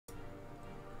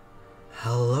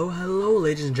Hello,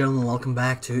 ladies and gentlemen. Welcome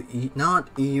back to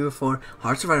not EU4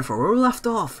 Hearts of Iron 4. Where we left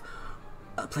off,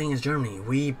 playing as Germany,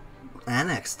 we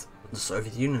annexed the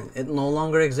Soviet Union. It no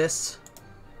longer exists.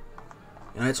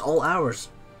 You know, it's all ours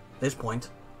at this point.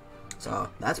 So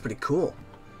that's pretty cool.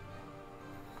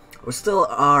 We still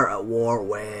are at war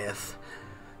with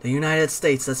the United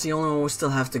States. That's the only one we still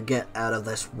have to get out of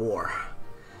this war.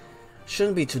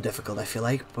 Shouldn't be too difficult, I feel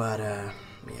like, but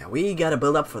yeah, we gotta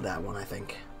build up for that one, I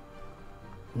think.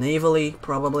 Navally,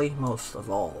 probably, most of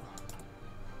all.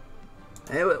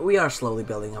 We are slowly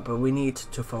building up, but we need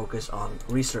to focus on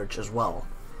research as well.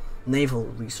 Naval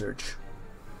research.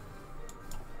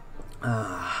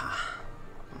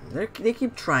 They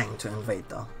keep trying to invade,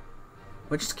 though.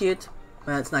 Which is cute,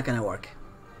 but it's not gonna work.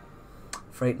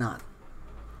 Afraid not.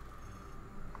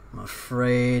 I'm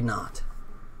afraid not.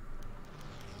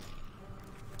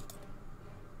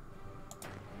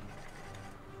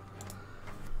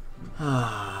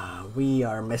 We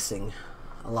are missing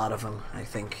a lot of them, I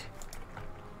think.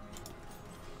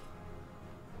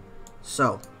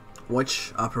 So,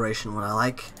 which operation would I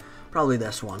like? Probably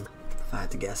this one, if I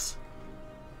had to guess.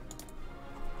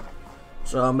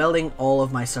 So I'm building all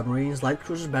of my submarines, light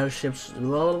cruisers, battleships.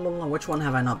 Which one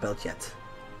have I not built yet?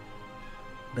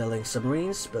 Building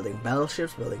submarines, building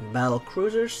battleships, building battle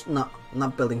cruisers. No,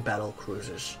 not building battle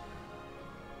cruisers.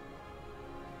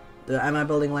 Am I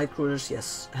building light cruisers?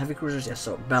 Yes. Heavy cruisers? Yes.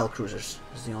 So battle cruisers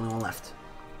is the only one left.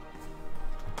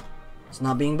 It's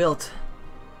not being built.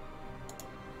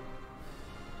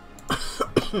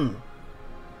 There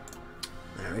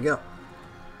we go.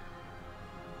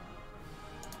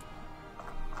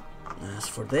 As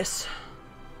for this,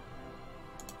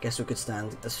 guess we could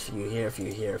stand a few here, a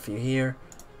few here, a few here,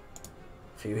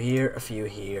 a few here, a few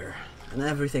here, and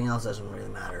everything else doesn't really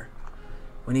matter.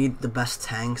 We need the best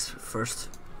tanks first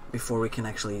before we can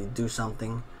actually do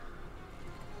something.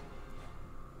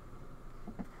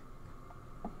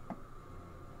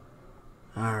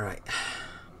 Alright.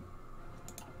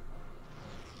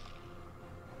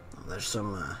 There's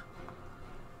some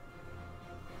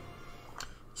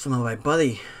of my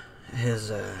buddy.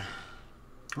 His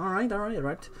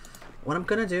Alright. What I'm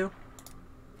gonna do.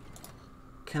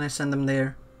 Can I send him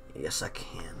there? Yes, I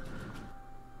can.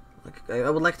 I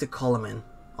would like to call him in.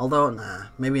 Although, nah,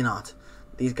 maybe not.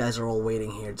 These guys are all waiting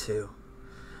here too.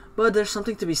 But there's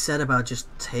something to be said about just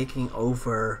taking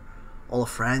over all of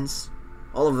France,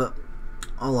 all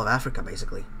of Africa,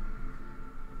 basically.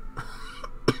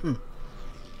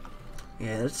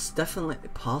 Yeah, it's definitely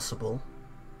possible.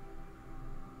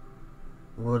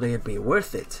 Would it be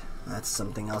worth it? That's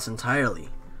something else entirely.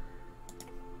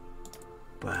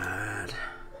 But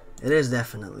it is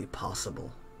definitely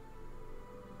possible.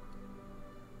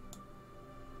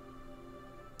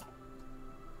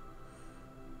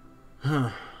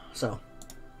 So,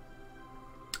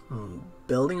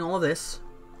 building all of this.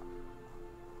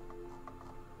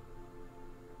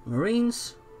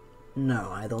 Marines? No,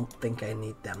 I don't think I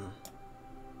need them.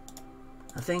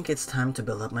 I think it's time to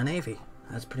build up my navy.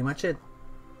 That's pretty much it.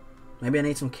 Maybe I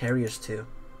need some carriers too.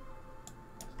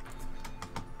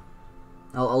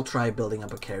 I'll try building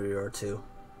up a carrier or two.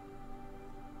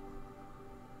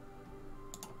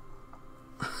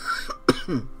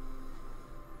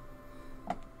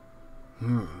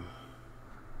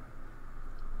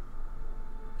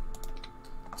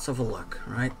 Let's have a look,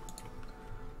 right?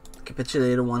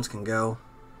 Capitulated ones can go.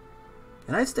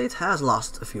 The United States has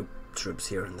lost a few troops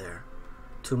here and there.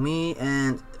 To me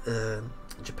and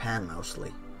Japan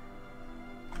mostly.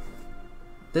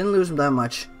 Didn't lose that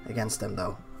much against them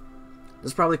though.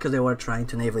 That's probably because they were trying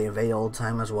to navally invade all the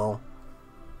time as well.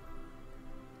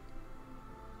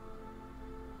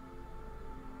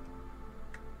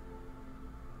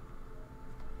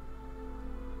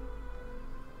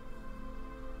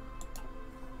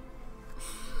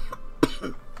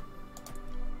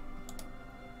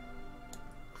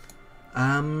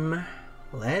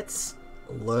 Let's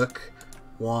look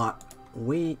what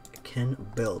we can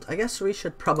build. I guess we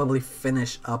should probably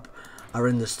finish up our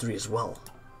industry as well.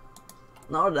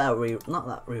 Not that we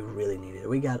really need it.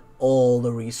 We got all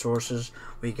the resources,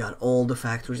 we got all the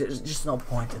factories. There's just no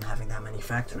point in having that many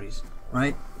factories,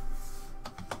 right?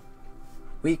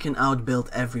 We can outbuild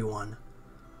everyone.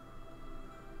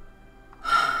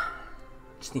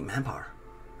 Just need manpower,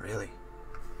 really.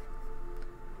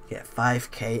 Yeah,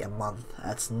 5K a month.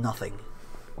 That's nothing.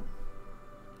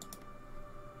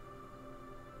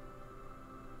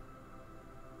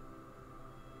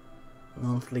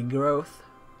 Monthly growth.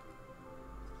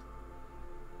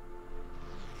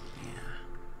 Yeah.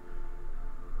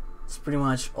 It's pretty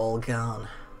much all gone.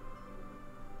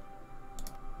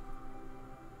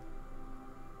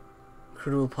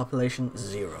 recruitable population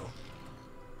 0.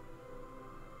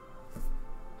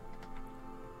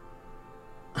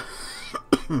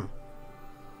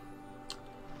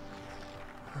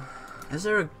 Is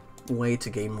there a way to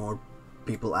gain more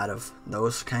people out of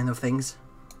those kind of things?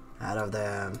 Out of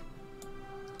the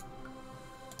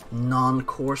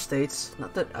non-core states?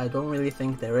 Not that I don't really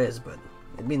think there is, but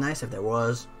it'd be nice if there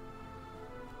was.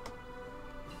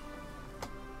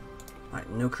 Alright,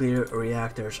 nuclear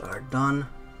reactors are done.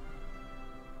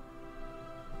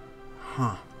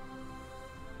 Huh.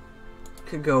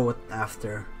 Could go with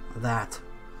after that.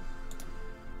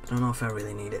 Don't know if I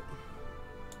really need it.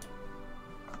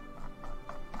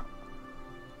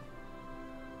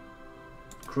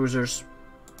 Cruisers,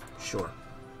 sure.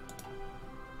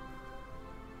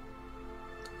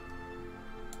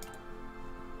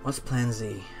 What's plan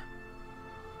Z?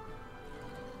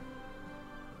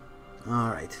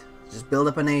 Alright, just build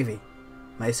up a navy,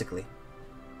 basically.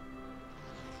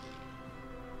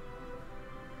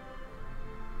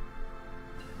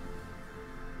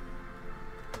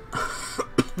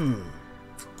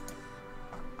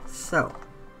 So.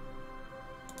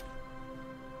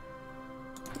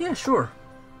 Yeah, sure.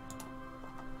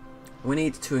 We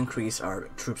need to increase our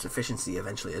troops' efficiency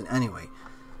eventually, anyway.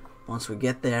 Once we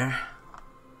get there.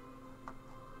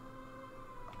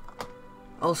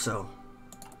 Also,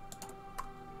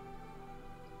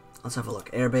 let's have a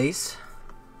look. Airbase.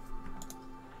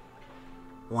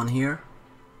 One here.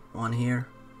 One here.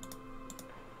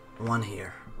 One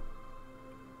here.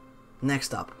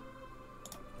 Next up.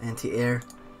 Anti-air.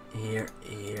 Here,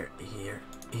 here, here,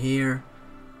 here,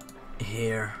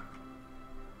 here.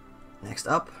 Next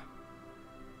up.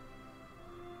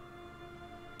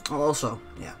 Oh, also,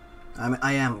 yeah,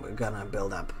 I am gonna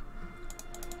build up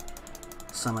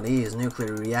some of these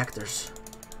nuclear reactors.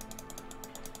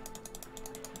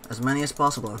 As many as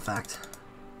possible, in fact.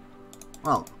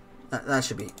 Well, that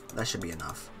should be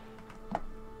enough.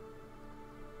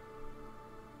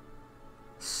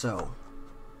 So,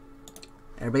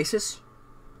 air bases.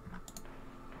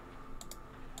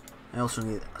 I also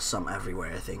need some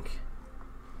everywhere, I think.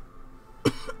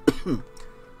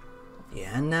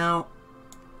 Yeah, and now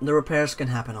the repairs can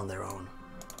happen on their own.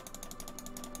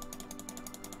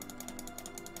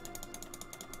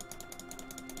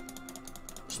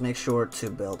 Just make sure to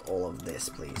build all of this,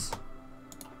 please.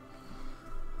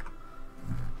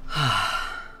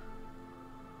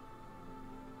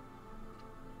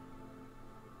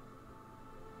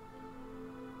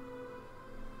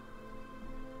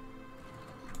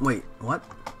 Wait, what?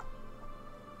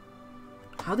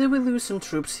 How did we lose some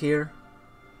troops here?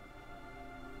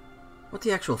 What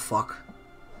the actual fuck?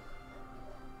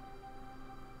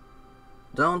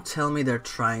 Don't tell me they're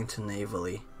trying to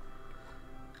navally.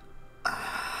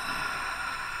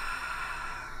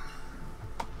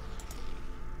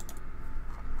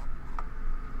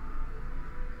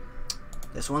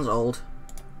 This one's old.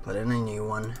 Put in a new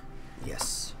one.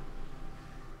 Yes.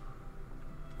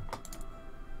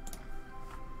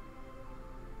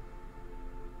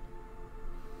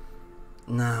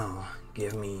 Now,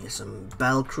 give me some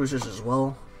battle cruisers as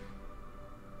well.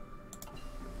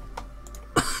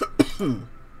 Alright,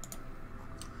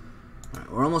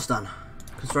 we're almost done.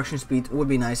 Construction speed would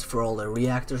be nice for all the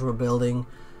reactors we're building.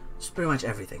 Just pretty much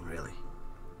everything, really.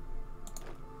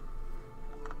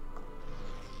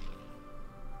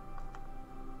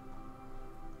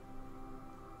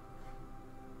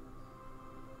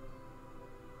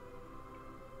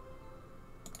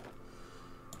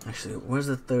 Actually, where's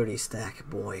the 30 stack,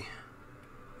 boy?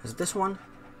 Is it this one?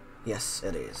 Yes,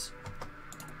 it is.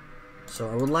 So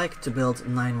I would like to build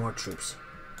 9 more troops.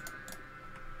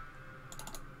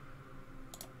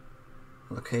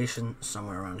 Location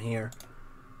somewhere around here.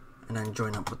 And then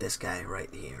join up with this guy right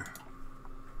here.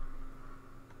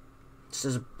 This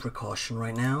is a precaution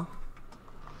right now.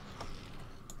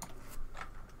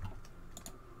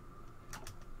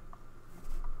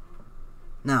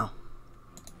 Now,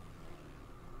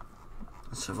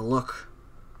 let's have a look.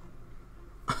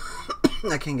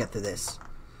 I can get to this.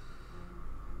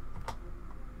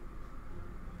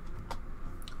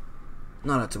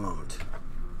 Not at the moment.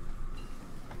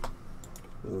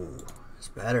 Ooh, it's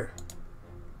better.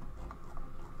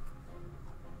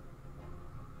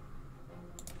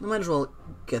 We might as well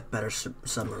get better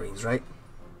submarines, right?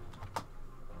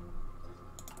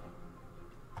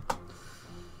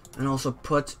 And also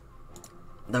put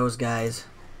those guys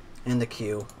in the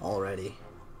queue already.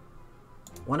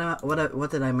 What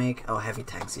did I make? Oh, heavy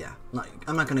tanks, yeah.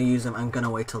 I'm not gonna use them. I'm gonna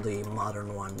wait till the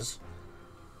modern ones.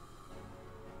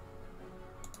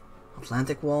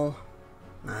 Atlantic wall?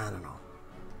 I don't know.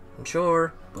 I'm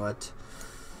sure, but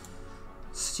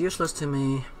It's useless to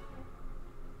me.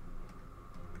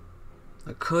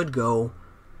 I could go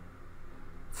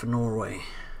for Norway.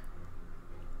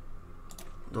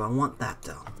 Do I want that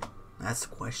though? That's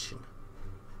the question.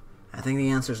 I think the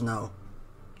answer is no.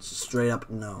 Straight up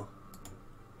no.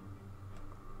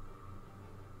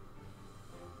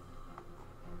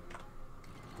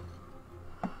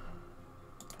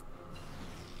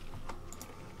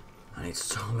 I need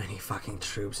so many fucking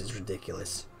troops, it's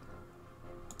ridiculous.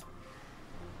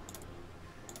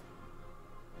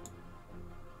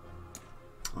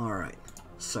 Alright,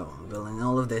 so I'm building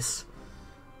all of this.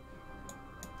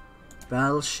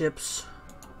 Battleships.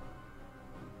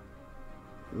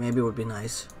 Maybe would be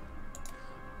nice.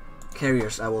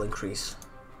 Carriers, I will increase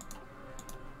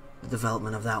the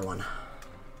development of that one.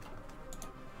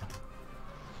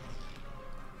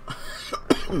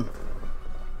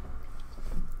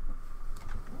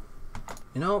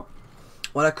 You know,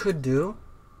 what I could do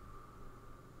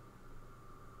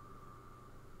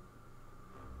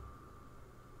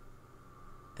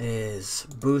is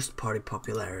boost party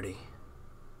popularity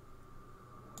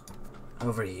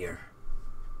over here.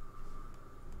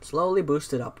 Slowly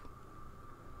boost it up.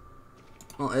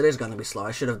 Well, it is gonna be slow.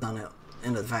 I should have done it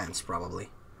in advance, probably.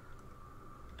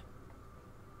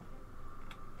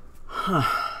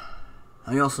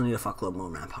 I also need a fuckload more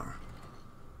manpower.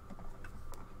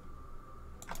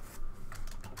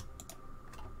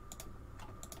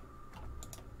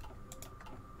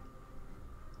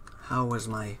 How was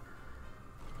my...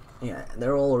 Yeah,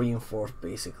 they're all reinforced,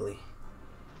 basically.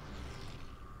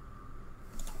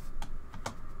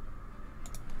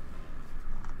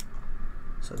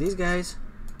 So these guys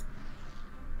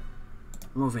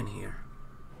move in here.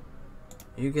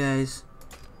 You guys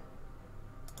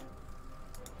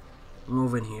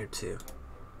move in here too.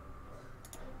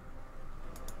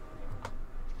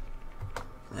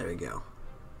 There we go.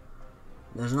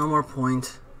 There's no more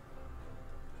point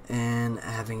in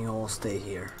having you all stay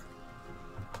here.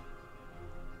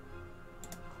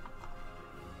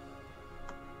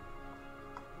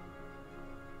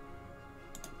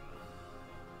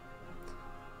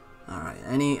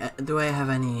 Do I have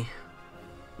any?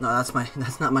 No,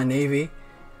 that's not my navy.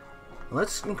 Well,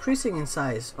 that's increasing in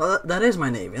size. Well, that is my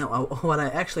navy. No, what I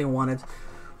actually wanted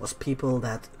was people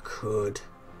that could,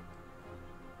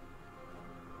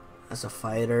 as a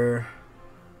fighter,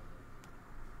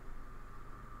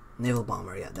 naval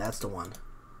bomber. Yeah, that's the one.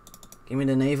 Give me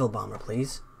the naval bomber,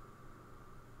 please.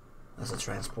 That's a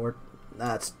transport.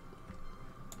 That's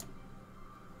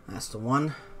the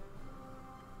one.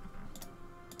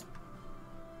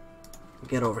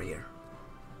 Get over here.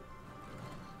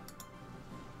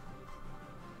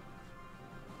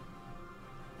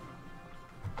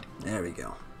 There we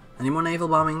go. Any more naval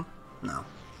bombing? No.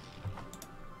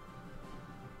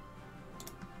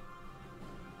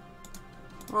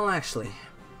 Well, actually,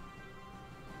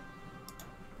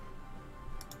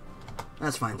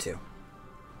 that's fine too.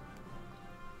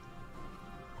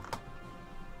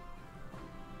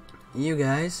 You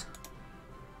guys,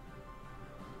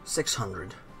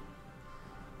 600.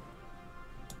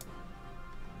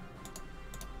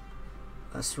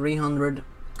 That's 300,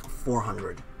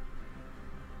 400.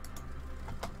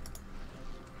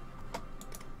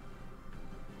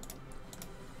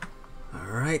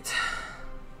 Alright.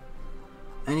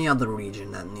 Any other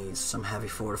region that needs some heavy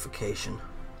fortification?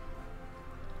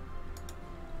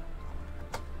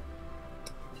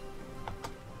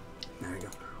 There we go.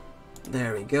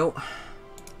 There we go.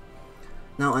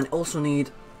 Now I also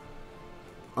need...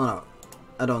 Oh no,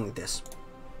 I don't need this.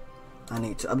 I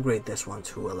need to upgrade this one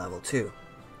to a level 2.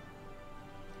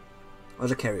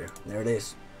 Where's a carrier? There it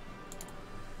is.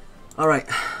 Alright,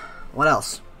 what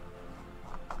else?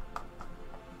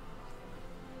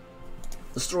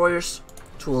 Destroyers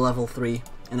to a level 3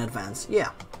 in advance.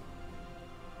 Yeah.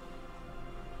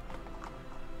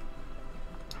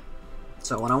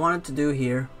 So what I wanted to do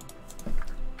here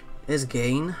is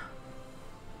gain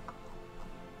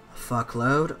a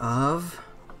fuckload of...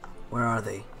 Where are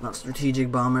they? Not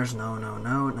strategic bombers. No, no,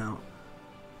 no, no.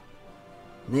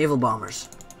 Naval bombers.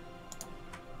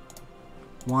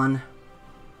 1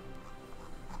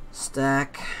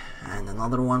 stack. And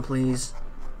another one, please.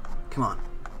 Come on.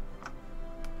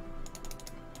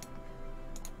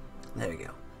 There we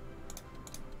go.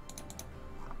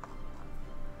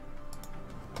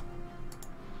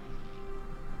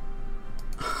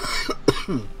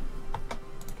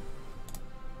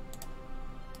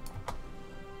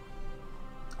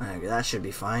 Okay, that should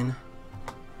be fine.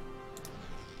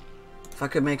 If I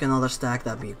could make another stack,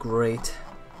 that'd be great.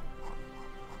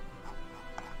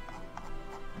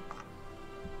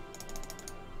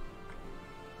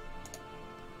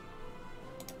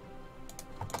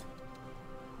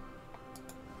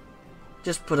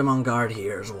 just put him on guard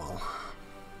here as well.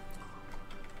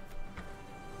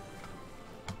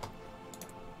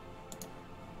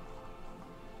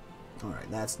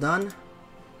 Alright, that's done.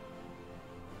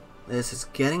 This is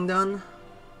getting done.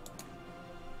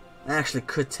 I actually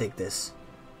could take this.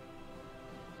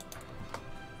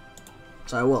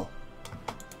 So I will.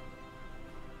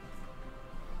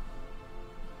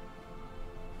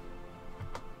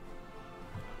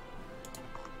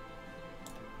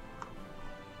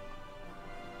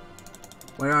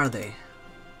 Where are they?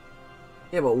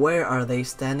 Yeah, but where are they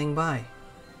standing by?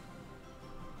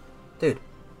 Dude.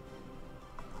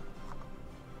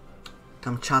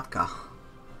 Kamchatka.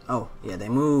 Oh, yeah, they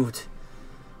moved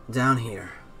down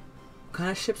here. What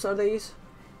kind of ships are these?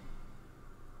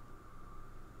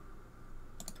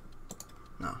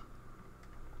 No.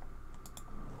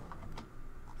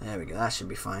 There we go, that should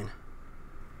be fine.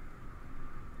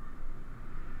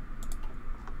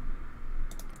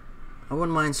 I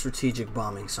wouldn't mind strategic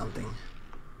bombing something.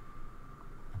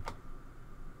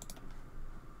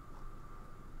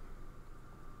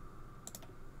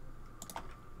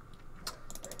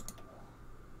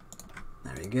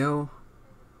 There we go.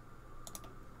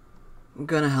 I'm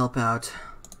gonna help out.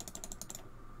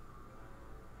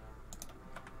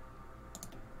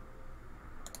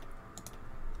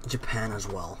 Japan as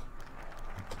well.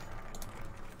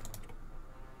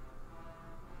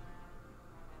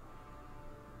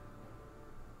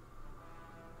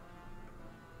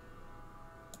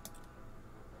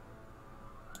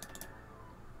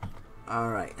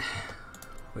 Alright,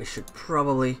 we should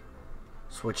probably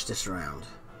switch this around.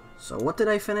 So what did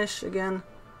I finish again?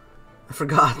 I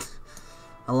forgot.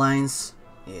 Alliance,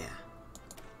 yeah.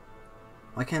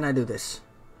 Why can't I do this?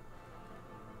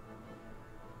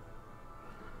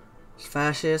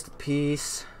 Fascist,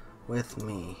 peace with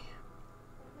me.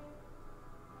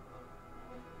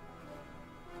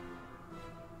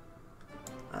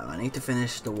 I need to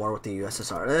finish the war with the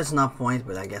USSR. There's no point,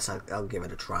 but I guess I'll give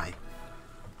it a try.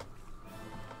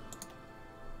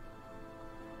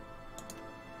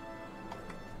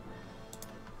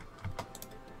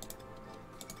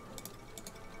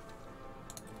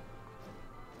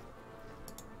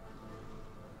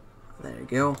 There you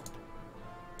go.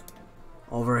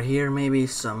 Over here, maybe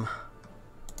some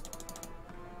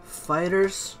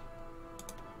fighters.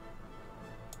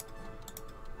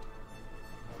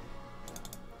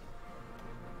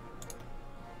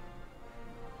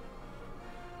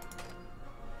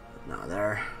 No,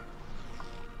 there.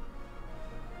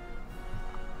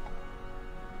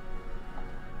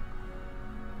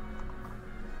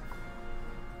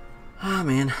 Ah,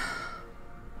 man.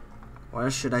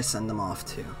 Where should I send them off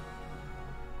to?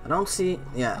 I don't see...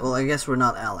 Yeah, well, I guess we're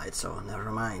not allied, so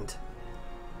never mind.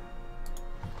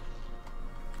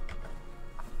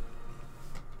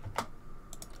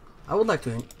 I would like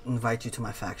to invite you to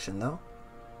my faction, though.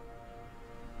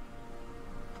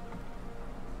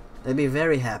 They'd be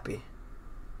very happy.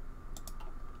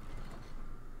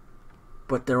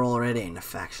 But they're already in a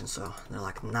faction, so they're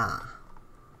like, nah.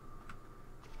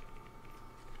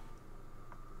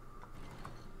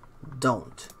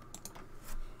 Don't.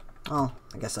 Oh,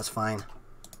 I guess that's fine.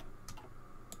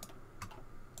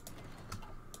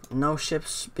 No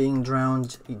ships being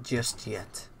drowned just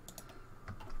yet.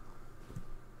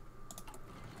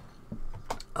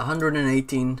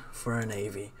 118 for a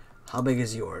navy. How big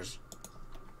is yours?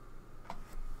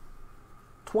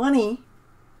 20?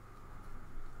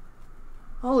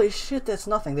 Holy shit, that's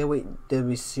nothing. Did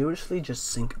we seriously just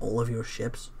sink all of your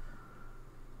ships?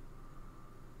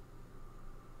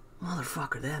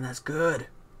 Motherfucker, damn, that's good.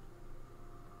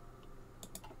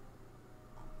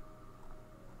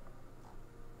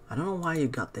 I don't know why you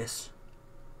got this.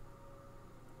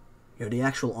 You're the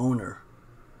actual owner.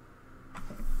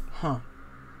 Huh.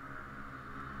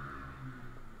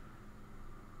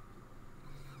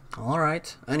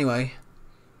 Alright, anyway.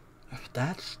 If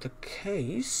that's the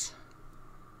case...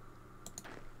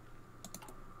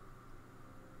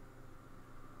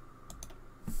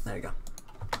 There you go.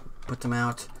 Put them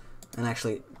out. And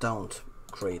actually, don't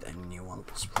create any new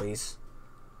ones, please.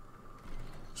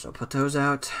 So put those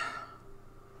out.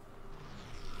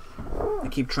 They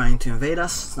keep trying to invade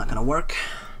us. It's not gonna work.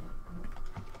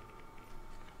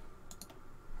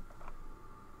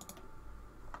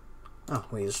 Oh,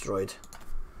 we destroyed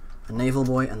a naval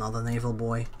boy, another naval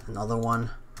boy, another one.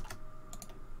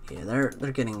 Yeah,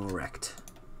 they're getting wrecked.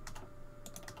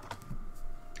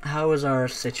 How is our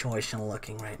situation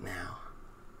looking right now?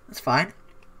 That's fine.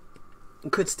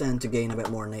 It could stand to gain a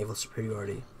bit more naval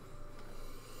superiority.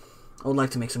 I would like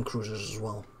to make some cruisers as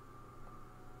well.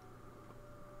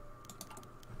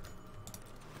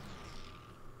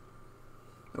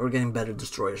 We're getting better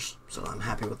destroyers, so I'm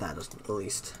happy with that at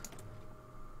least.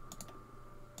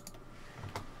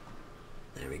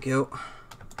 There we go.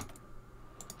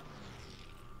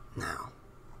 Now.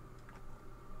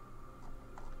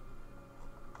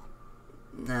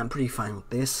 I'm pretty fine with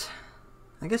this.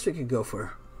 I guess we could go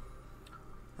for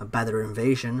a better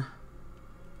invasion.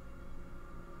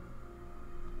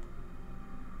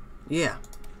 Yeah.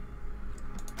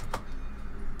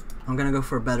 I'm gonna go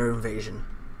for a better invasion.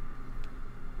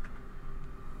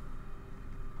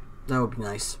 That would be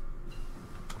nice.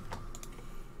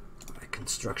 Alright,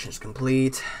 construction is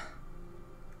complete.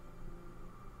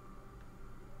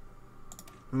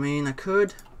 I mean, I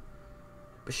could,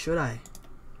 but should I?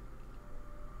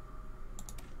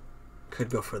 Could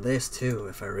go for this too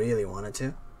if I really wanted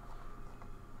to.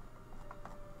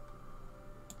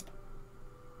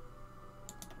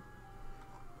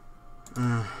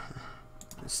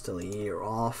 It's still a year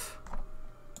off.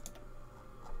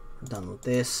 We're done with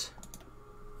this.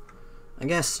 I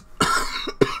guess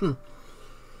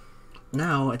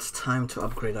now it's time to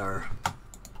upgrade our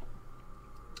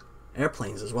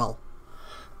airplanes as well.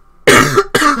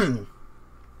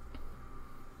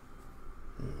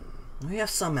 We have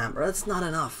some amber. That's not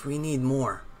enough. We need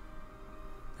more.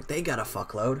 Like, they got a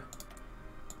fuckload.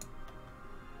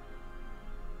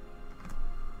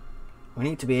 We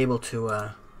need to be able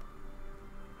to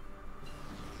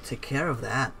take care of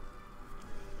that.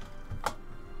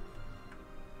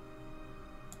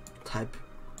 Type.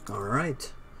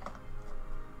 Alright.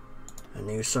 And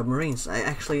new submarines. I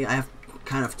have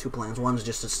kind of two plans. One's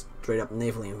just to straight up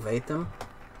navally invade them,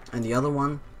 and the other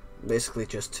one basically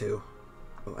just to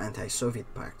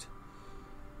anti-Soviet pact.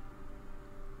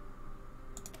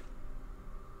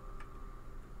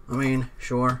 I mean,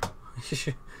 sure.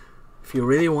 If you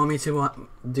really want me to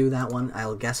do that one,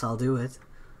 I guess I'll do it.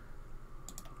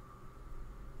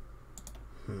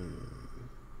 I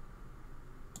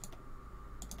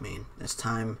mean, it's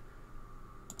time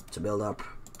to build up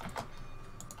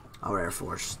our Air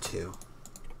Force too.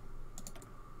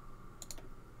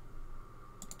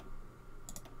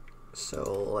 So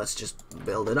let's just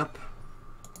build it up.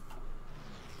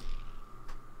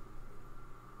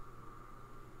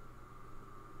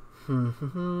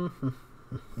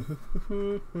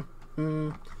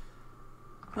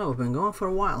 Oh, we've been going for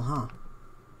a while, huh?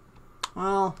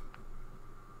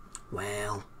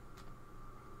 Well.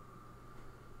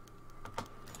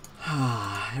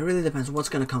 It really depends what's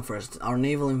gonna come first. Our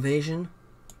naval invasion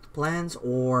plans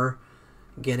or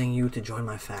getting you to join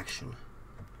my faction.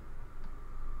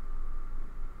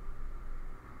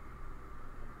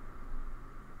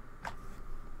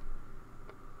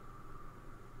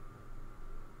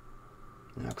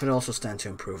 I could also stand to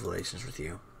improve relations with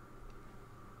you.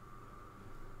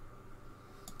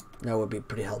 That would be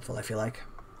pretty helpful, I feel like.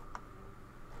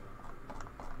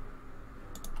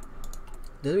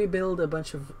 Did we build a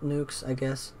bunch of nukes, I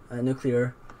guess?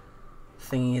 Nuclear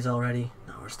thingies already?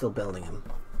 No, we're still building them.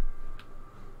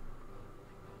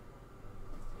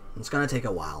 It's gonna take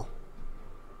a while.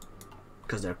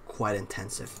 Because they're quite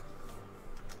intensive.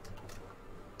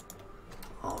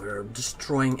 Oh, we're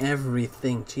destroying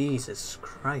everything. Jesus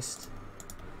Christ.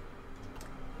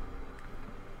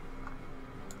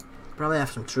 Probably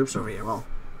have some troops over here. Well,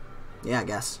 yeah, I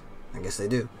guess they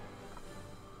do.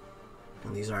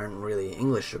 And these aren't really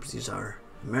English troops. These are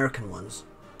American ones.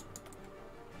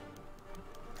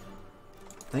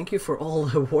 Thank you for all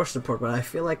the war support, but I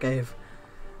feel like I've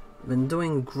been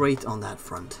doing great on that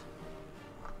front.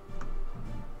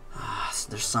 So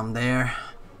there's some there.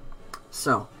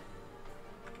 So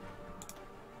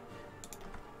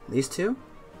these two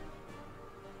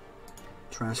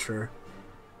transfer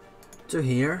to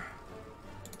here.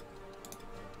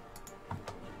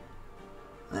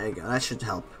 There you go, that should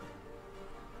help.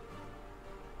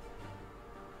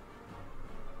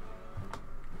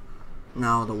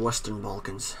 Now the Western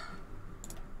Balkans.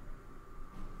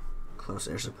 Close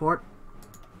air support.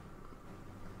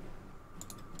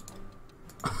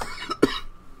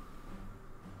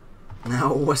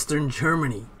 Now Western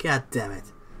Germany. God damn it.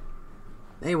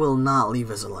 They will not leave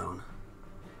us alone.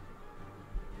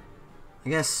 I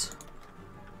guess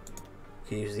we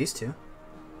can use these two.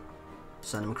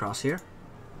 Send them across here.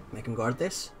 Make them guard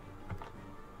this.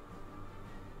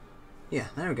 Yeah,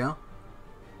 there we go.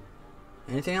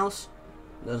 Anything else?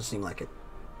 Doesn't seem like it.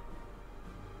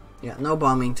 Yeah, no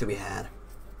bombing to be had.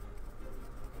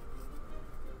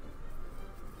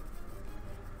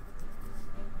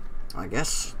 I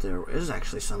guess there is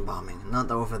actually some bombing.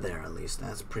 Not over there, at least.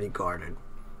 That's pretty guarded.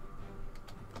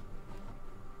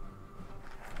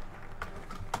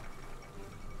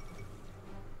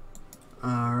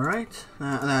 Alright,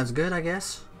 that's good, I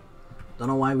guess. Don't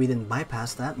know why we didn't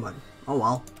bypass that, but oh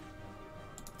well.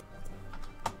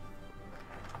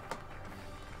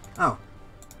 Oh.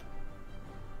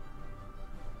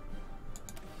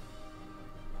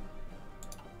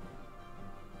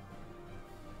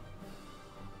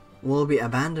 Will be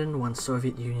abandoned once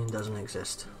Soviet Union doesn't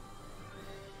exist.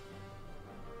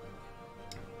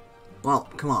 Well,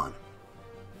 come on.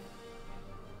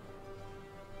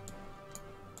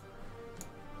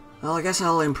 Well, I guess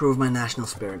I'll improve my national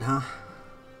spirit, huh?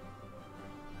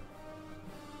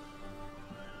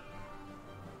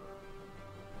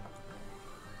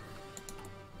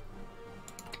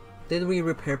 Did we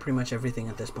repair pretty much everything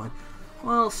at this point?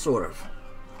 Well, sort of.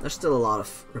 There's still a lot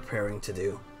of repairing to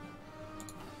do.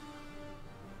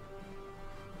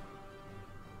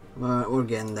 But we're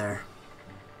getting there.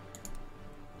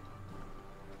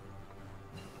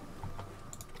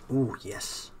 Ooh,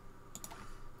 yes.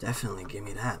 Definitely give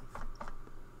me that.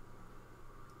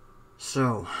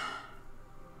 So,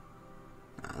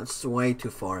 that's way too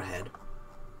far ahead.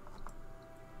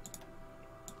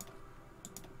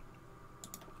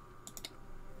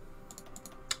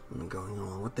 I'm going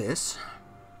on with this.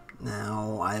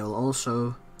 Now, I will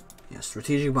also... Yeah,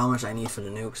 strategic bombers I need for the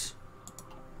nukes.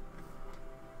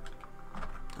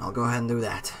 I'll go ahead and do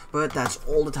that. But that's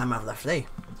all the time I have left today.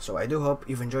 So I do hope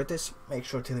you've enjoyed this. Make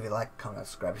sure to leave a like, comment,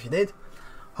 subscribe if you did.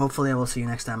 Hopefully I will see you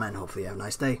next time, and hopefully you have a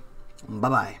nice day. Bye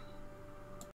bye.